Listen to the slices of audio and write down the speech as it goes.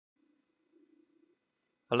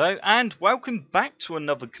Hello and welcome back to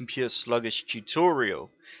another ComputerSluggish tutorial.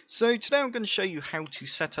 So today I'm going to show you how to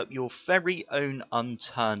set up your very own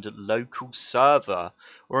unturned local server.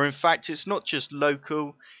 Or in fact it's not just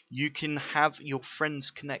local, you can have your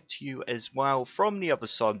friends connect to you as well from the other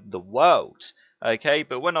side of the world. Okay,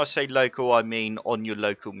 but when I say local I mean on your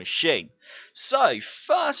local machine. So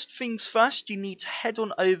first things first, you need to head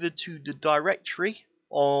on over to the directory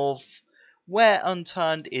of where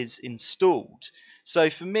Unturned is installed. So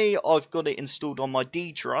for me, I've got it installed on my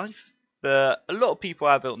D drive, but a lot of people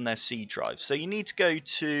have it on their C drive. So you need to go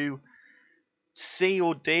to C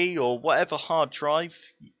or D or whatever hard drive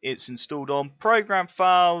it's installed on, program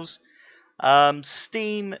files,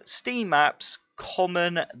 Steam apps,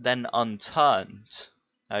 common, then unturned.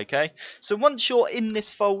 Okay, so once you're in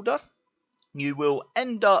this folder, you will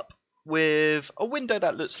end up with a window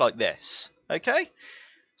that looks like this. Okay,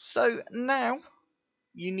 so now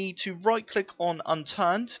you need to right click on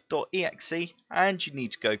unturned.exe and you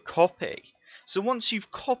need to go copy. So once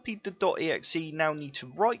you've copied the .exe, you now need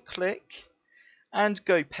to right click and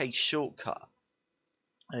go paste shortcut.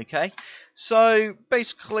 Okay, so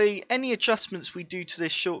basically any adjustments we do to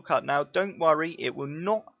this shortcut now, don't worry, it will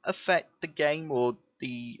not affect the game or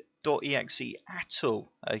the .exe at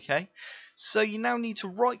all. Okay, so you now need to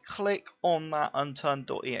right click on that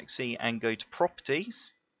unturned.exe and go to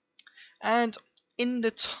properties, and in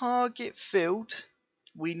the target field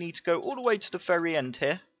we need to go all the way to the very end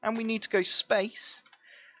here, and we need to go space,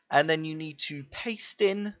 and then you need to paste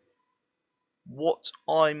in what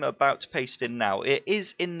I'm about to paste in now. It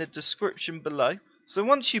is in the description below. So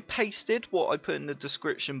once you pasted what I put in the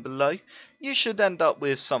description below, you should end up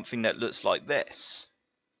with something that looks like this.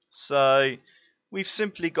 So we've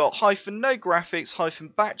simply got -nographics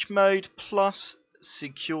 -batchmode plus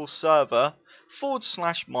secureserver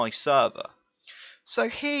 / my server. So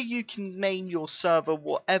here you can name your server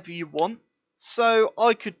whatever you want. So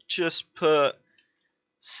I could just put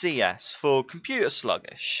CS for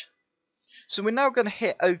ComputerSluggish. So we're now going to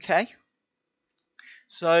hit OK.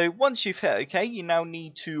 So once you've hit OK, you now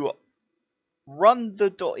need to run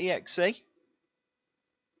the .exe.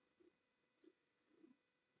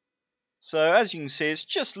 So as you can see, it's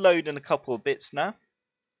just loading a couple of bits now.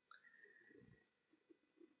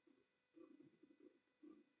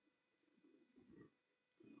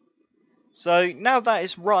 So now that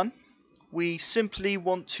is run, we simply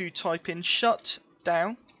want to type in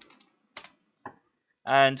shutdown,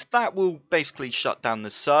 and that will basically shut down the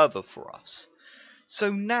server for us.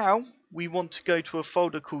 So now we want to go to a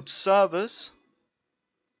folder called servers,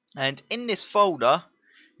 and in this folder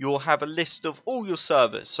you'll have a list of all your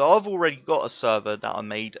servers. So I've already got a server that I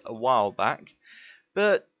made a while back,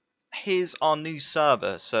 but here's our new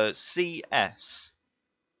server, so it's CS.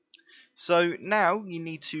 So now you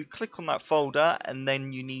need to click on that folder, and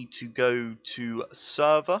then you need to go to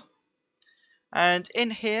server, and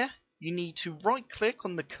in here you need to right click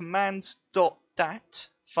on the commands.dat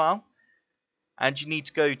file, and you need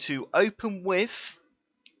to go to open with,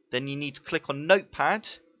 then you need to click on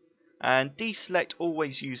notepad and deselect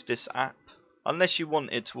always use this app, unless you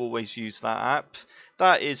want it to always use that app.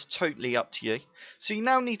 That is totally up to you. So you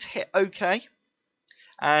now need to hit OK,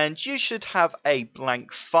 and you should have a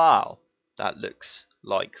blank file that looks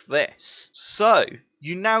like this. So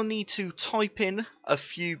you now need to type in a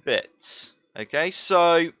few bits. Okay,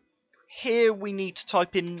 so here we need to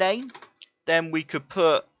type in name, then we could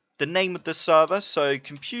put the name of the server, so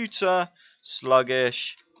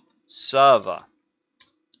ComputerSluggish server.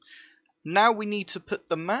 Now we need to put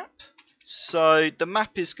the map, so the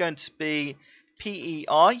map is going to be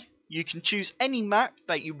PEI. You can choose any map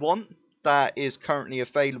that you want that is currently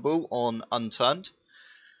available on Unturned.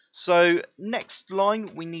 So next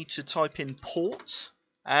line we need to type in port,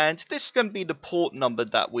 and this is going to be the port number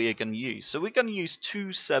that we are going to use. So we're going to use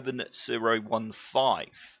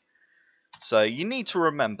 27015. So you need to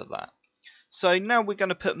remember that. So now we're going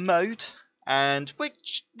to put mode, and we're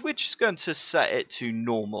just going to set it to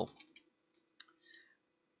normal.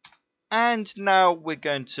 And now we're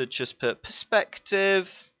going to just put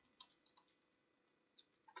perspective,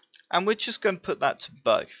 and we're just going to put that to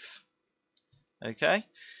both. Okay,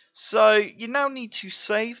 so you now need to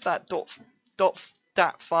save that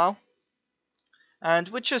 .dat file, and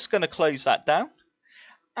we're just going to close that down,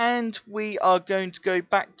 and we are going to go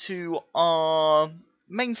back to our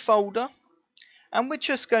main folder, and we're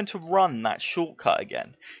just going to run that shortcut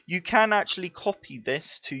again. You can actually copy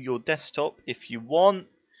this to your desktop if you want.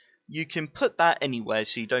 You can put that anywhere,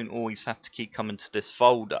 so you don't always have to keep coming to this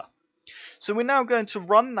folder. So we're now going to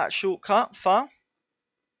run that shortcut file,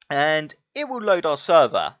 and it will load our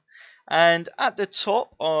server. And at the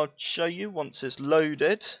top, I'll show you once it's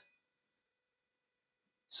loaded.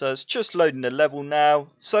 So it's just loading the level now.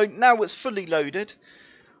 So now it's fully loaded.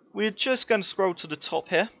 We're just going to scroll to the top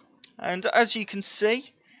here. And as you can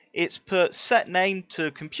see, it's put set name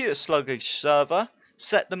to ComputerSluggish server,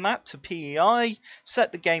 set the map to PEI,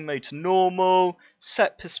 set the game mode to normal,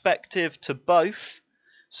 set perspective to both.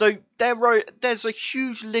 So there's a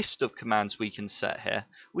huge list of commands we can set here.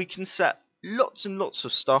 We can set lots and lots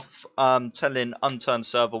of stuff telling Unturned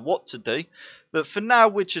Server what to do. But for now,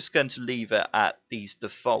 we're just going to leave it at these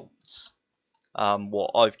defaults,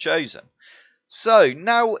 what I've chosen. So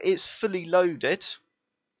now it's fully loaded.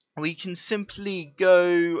 We can simply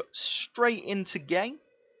go straight into game.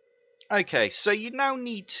 Okay, so you now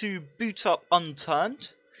need to boot up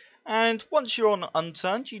Unturned. And once you're on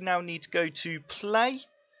Unturned, you now need to go to Play,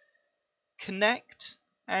 Connect,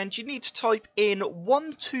 and you need to type in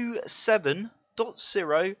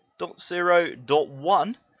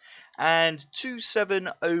 127.0.0.1 and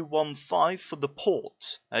 27015 for the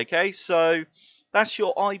port. Okay, so that's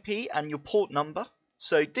your IP and your port number.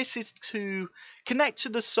 So this is to connect to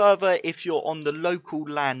the server if you're on the local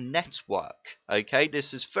LAN network. Okay,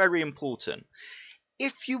 this is very important.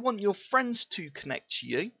 If you want your friends to connect to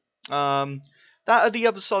you, that are the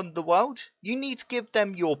other side of the world, you need to give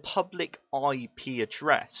them your public IP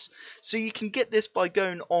address. So you can get this by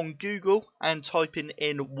going on Google and typing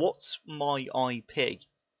in "what's my IP?"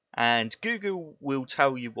 and Google will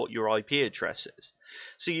tell you what your IP address is.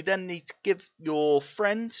 So you then need to give your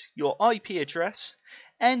friend your IP address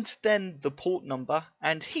and then the port number,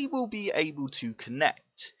 and he will be able to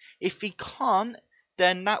connect. If he can't,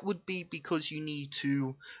 then that would be because you need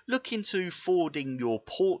to look into forwarding your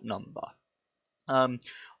port number.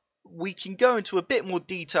 We can go into a bit more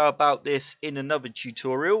detail about this in another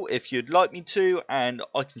tutorial if you'd like me to, and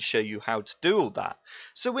I can show you how to do all that.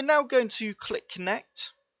 So we're now going to click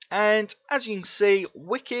connect, and as you can see,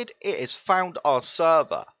 wicked, it has found our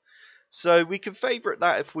server. So we can favorite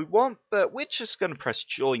that if we want, but we're just going to press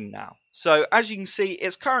join now. So as you can see,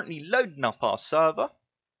 it's currently loading up our server.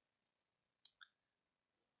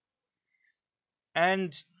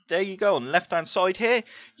 And there you go, on the left hand side here,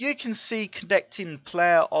 you can see connecting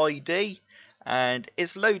player ID, and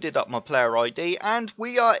it's loaded up my player ID, and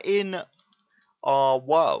we are in our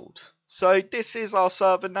world. So this is our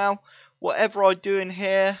server now. Whatever I do in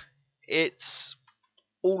here, it's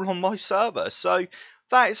all on my server. So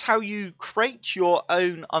that is how you create your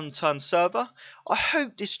own Unturned server. I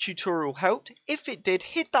hope this tutorial helped. If it did,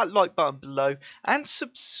 hit that like button below and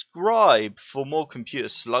subscribe for more Computer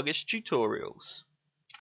Sluggish tutorials.